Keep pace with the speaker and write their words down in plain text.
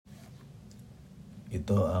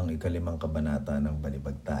Ito ang ikalimang kabanata ng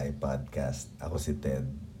Balibag Tae podcast. Ako si Ted.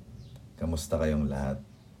 Kamusta kayong lahat?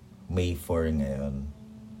 May 4 ngayon.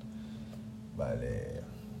 Bale,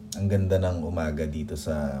 ang ganda ng umaga dito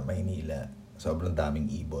sa Maynila. Sobrang daming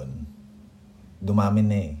ibon. Dumami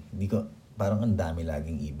na eh. Parang ang dami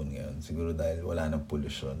laging ibon ngayon. Siguro dahil wala nang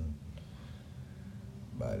polusyon.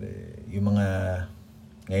 Bale, yung mga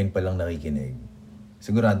ngayon pa lang nakikinig.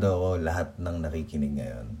 Sigurado ako lahat ng nakikinig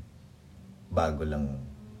ngayon bago lang,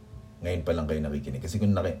 ngayon pa lang kayo nakikinig. Kasi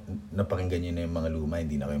kung napakinggan nyo na yung mga luma,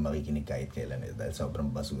 hindi na kayo makikinig kahit kailan dahil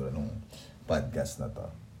sobrang basura nung podcast na to.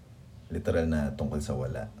 Literal na tungkol sa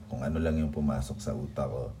wala. Kung ano lang yung pumasok sa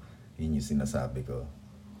utak ko, yun yung sinasabi ko.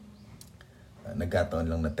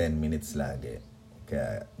 Nagkataon lang na 10 minutes lagi.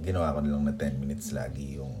 Kaya ginawa ko na lang na 10 minutes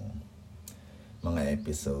lagi yung mga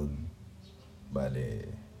episode.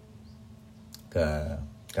 Bale,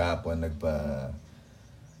 kahapon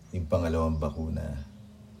yung pangalawang bakuna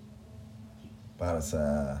para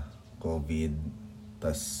sa COVID.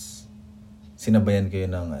 Tas sinabayan ko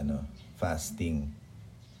yun ng fasting.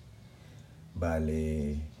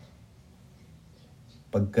 Bale,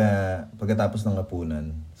 pagkatapos ng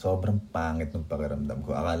hapunan, sobrang pangit ng pakiramdam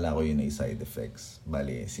ko. Akala ko yun ay side effects.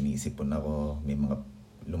 Bale, sinisipon ako, may mga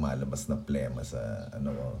lumalabas na plema sa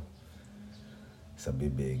sa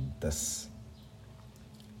bibig. Tas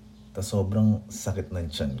sobrang sakit ng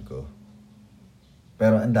tiyan ko.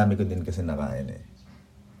 Pero ang dami ko din kasi nakain eh.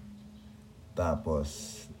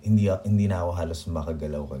 Tapos hindi na ako halos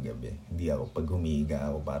makagalaw kagabi. Hindi ako, pag humiga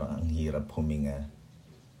ako, parang ang hirap huminga.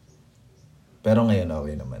 Pero ngayon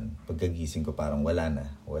okay naman. Pagkagising ko parang wala na.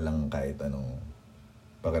 Walang kahit anong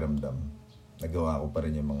pakiramdam. Nagawa ko pa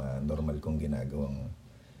rin yung mga normal kong ginagawang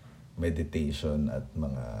meditation at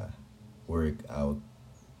mga workout.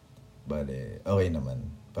 Bale, okay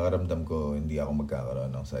naman. Pakiramdam ko hindi ako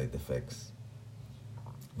magkakaroon ng side effects.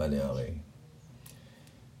 Bale, okay.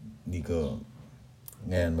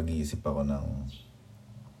 Ngayon mag-iisip ako ng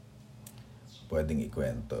pwedeng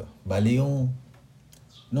ikwento. Bale,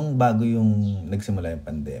 nung bago yung nagsimula yung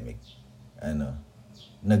pandemic,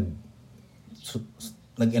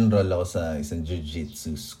 nag-enroll ako sa isang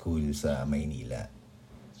jiu-jitsu school sa Maynila.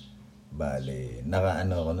 Bale,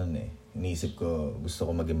 ako nun eh. Iniisip ko, gusto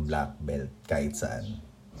ko maging black belt kahit saan.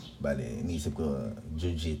 Bale, iniisip ko,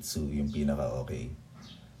 jiu-jitsu yung pinaka-okay.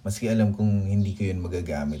 Maski alam kong hindi ko yun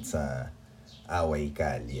magagamit sa away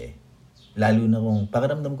kalye. Lalo na kung,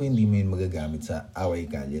 pakiramdam ko hindi mo yun magagamit sa away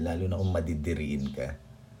kalye, lalo na kung madidiriin ka.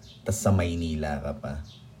 Tas sa Maynila ka pa.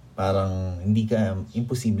 Parang,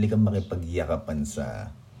 imposible kang makipagyakapan sa,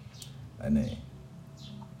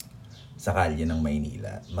 sa kalye ng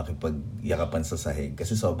Maynila. Makipagyakapan sa sahig.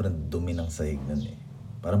 Kasi sobrang dumi ng sahig nun eh.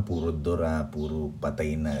 Parang puro dura, puro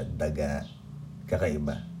patay na daga.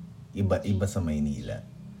 Kakaiba. Iba sa Maynila.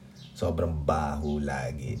 Sobrang baho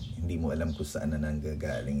lagi. Hindi mo alam kung saan na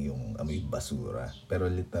nanggagaling yung amoy basura. Pero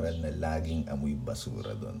literal na laging amoy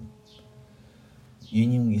basura doon.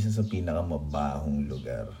 Yun yung isa sa pinakamabahong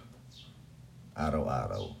lugar.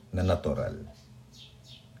 Araw-araw. Na natural.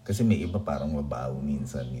 Kasi may iba parang mabaho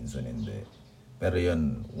minsan hindi. Pero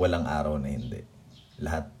yun, walang araw na hindi.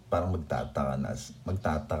 Lahat parang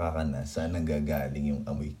magtataka ka na saan nanggagaling yung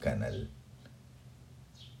amoy kanal.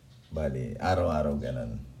 Bali, araw-araw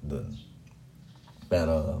ganun dun.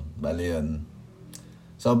 Pero, bali yun,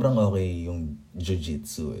 sobrang okay yung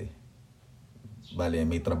jiu-jitsu eh. Bali,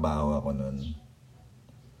 may trabaho ako nun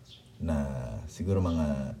na siguro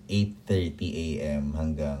mga 8:30 a.m.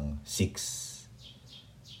 hanggang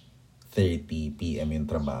 6:30 p.m.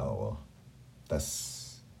 yung trabaho ko. Tas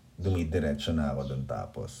dumidiretso na ako doon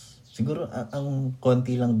tapos. Siguro ang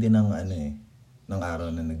konti lang din ng ng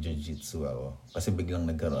araw na nag-jiu-jitsu ako. Kasi biglang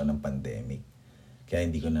nagkaroon ng pandemic. Kaya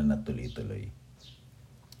hindi ko na natuloy-tuloy.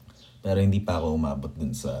 Pero hindi pa ako umabot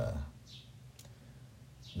dun sa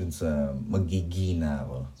magigina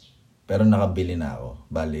ako. Pero nakabili na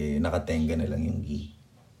ako. Bali, nakatenga na lang yung gi.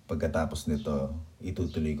 Pagkatapos nito,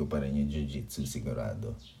 itutuloy ko pa rin yung jiu-jitsu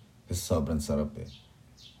sigurado. Kasi sobrang sarap eh.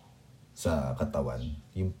 Sa katawan.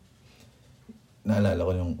 Naalala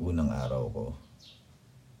ko yung unang araw ko.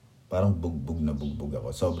 Parang bugbog na bugbog ako.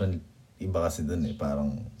 Sobrang iba kasi dun eh.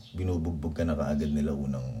 Parang binubugbog ka na kaagad nila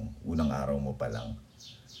unang araw mo pa lang.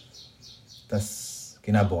 Tas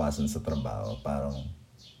kinabukasan sa trabaho,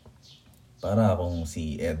 para akong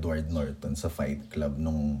si Edward Norton sa Fight Club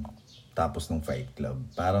tapos nung Fight Club.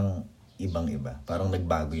 Parang ibang-iba. Parang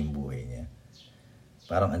nagbago yung buhay niya.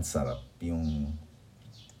 Parang ang sarap. Yung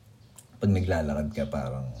pag naglalakad ka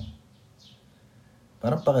parang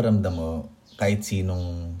pakiramdam mo kahit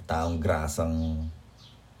sinong taong grasang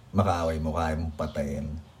makaaway mo, kaya mong patayin.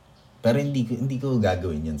 Pero hindi ko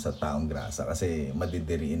gagawin yun sa taong grasa kasi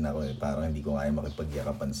madidiriin ako eh. Parang hindi ko kaya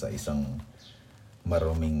makipagyakapan sa isang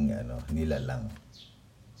maruming nilalang.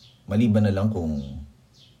 Maliban na lang kung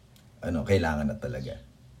kailangan na talaga.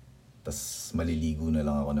 Tas maliligo na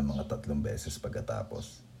lang ako ng mga 3 beses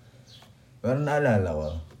pagkatapos. Pero naalala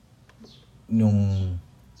ko,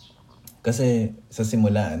 kasi sa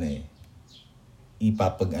simula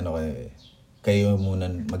kayo muna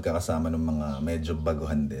magkakasama ng mga medyo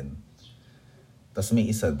baguhan din. Tas may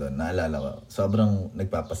isa doon, naalala ko, sobrang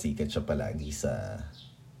nagpapasikat siya palagi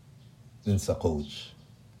dun sa coach.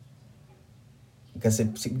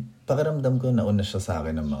 Kasi pakiramdam ko nauna siya sa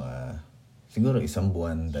akin ng mga siguro 1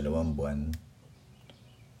 buwan, 2 buwan.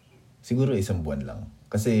 Siguro 1 buwan lang.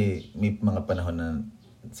 Kasi may mga panahon na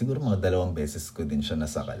siguro mga 2 beses ko din siya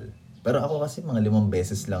nasakal. Pero ako kasi mga 5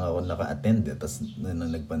 beses lang ako naka-attend tapos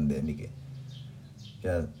nung nag-pandemic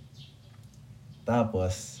Kaya,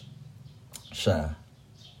 tapos, siya,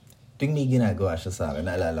 tuwing may ginagawa siya sa akin,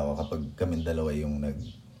 naalala ko kapag kaming dalawa yung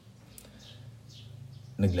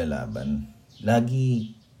naglalaban,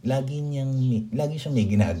 lagi siyang may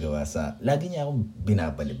ginagawa lagi niya akong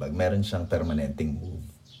binabalibag. Meron siyang permanenteng move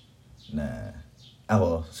na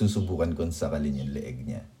ako, susubukan kong sakalin yung leeg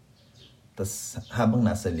niya. Tapos, habang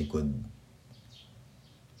nasa likod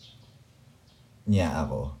niya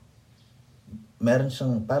ako, meron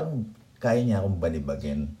siyang, parang kaya niya akong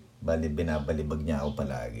balibagin. Binabalibag niya ako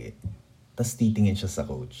palagi. Tapos titingin siya sa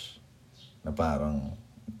coach. Na parang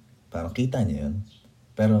kita niya yun.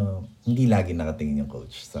 Pero hindi lagi nakatingin yung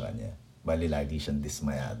coach sa kanya. Lagi siyang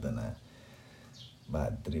dismayado na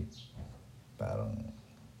bad trip. Parang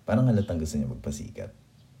halatang gusto niya magpasikat.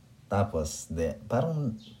 Tapos,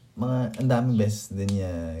 parang ang daming beses din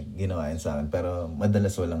niya ginawa yun sa akin. Pero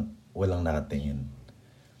madalas walang nakatingin.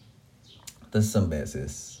 Tapos isang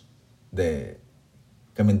beses,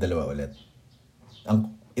 kaming dalawa ulit.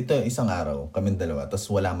 Ito, isang araw, kaming dalawa,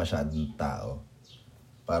 tapos wala masyadong tao.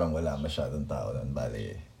 Parang wala masyadong tao doon.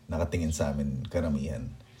 Nakatingin sa amin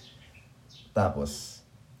karamihan. Tapos,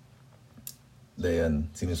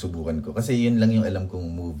 yun, sinusubukan ko. Kasi yun lang yung alam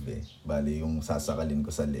kong move yung sasakalin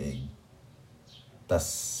ko sa leeg.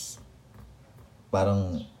 Tapos,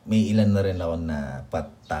 parang may ilan na rin ako na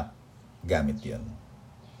pat-tap gamit yun.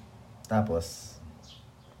 Tapos,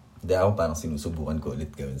 ako parang sinusubukan ko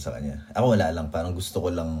ulit gawin sa kanya. Ako wala lang, parang gusto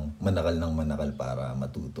ko lang manakal para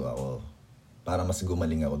matuto ako. Para mas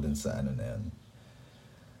gumaling ako dun sa na yun.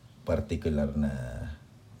 Particular na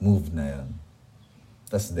move na yun.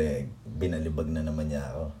 Tapos binalibag na naman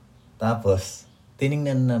niya ako. Tapos,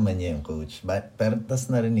 tiningnan naman niya yung coach. Pero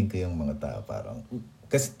tapos narinig ko yung mga tao parang,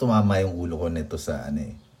 kasi tumama yung ulo ko nito sa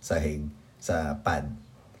sa pad.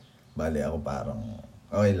 Ako parang,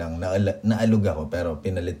 okay lang, naalog ako pero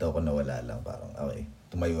pinalito ko na wala lang. Parang okay,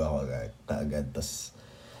 tumayo ako kaagad. Tapos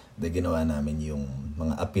ginawa namin yung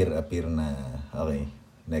mga appear na okay,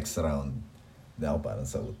 next round. Ako parang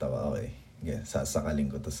sa utak ko, okay,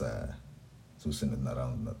 sasakalin ko to sa susunod na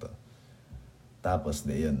round na to. Tapos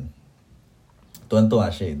yun,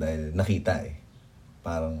 tuwan-tuwa siya dahil nakita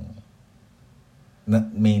parang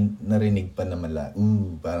may narinig pa na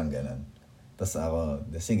parang ganun. Tapos ako,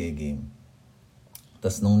 sige, game.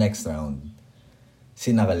 Tapos nung next round,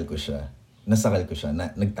 nasakal ko siya,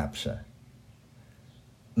 nag-tap siya.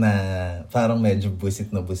 Na parang medyo busit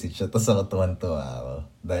siya. Tapos ako tuwan-tuwa ako.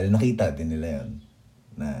 Dahil nakita din nila yun.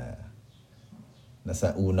 Na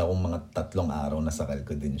nasa una kong mga 3 araw nasakal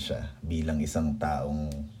ko din siya. Bilang isang taong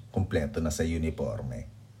kumpleto na sa uniforme.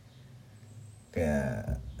 Kaya,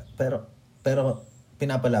 pero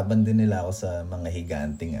pinapalaban din nila ako sa mga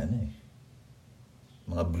higanting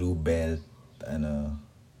mga blue belt,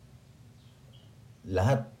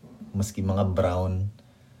 lahat, maski mga brown,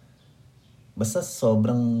 basta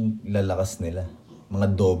sobrang lalakas nila.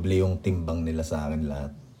 Mga doble yung timbang nila sa akin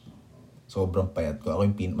lahat. Sobrang payat ko. Ako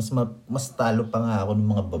yung mas talo pa nga ako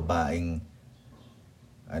ng mga babaeng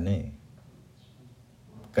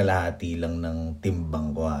kalahati lang ng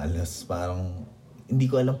timbang ko halos. Parang hindi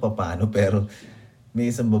ko alam paano pero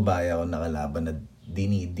may isang babae ako nakalaban na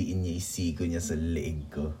dinidiin niya isiko niya sa leeg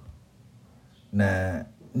ko. Na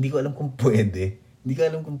hindi ko alam kung pwede. Hindi ko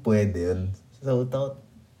alam kung pwede yun. Sa utak,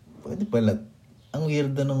 pwede pala. Ang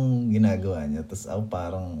weirdo nung ginagawa niya. Tapos ako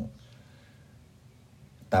parang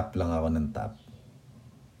tap lang ako ng tap.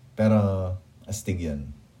 Pero astig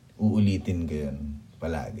yun. Uulitin ko yun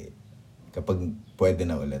palagi. Kapag pwede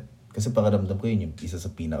na ulit. Kasi pakiramdam ko yun yung isa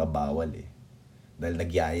sa pinakabawal Dahil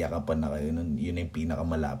nagyaya ka pa na kayo nun. Yun yung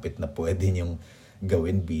pinakamalapit na pwede niyong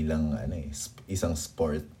gawin bilang isang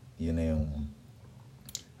sport. Yun na yung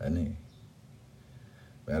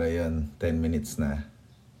Pero yun, 10 minutes na.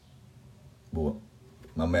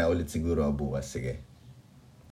 mamaya ulit siguro bukas. Sige.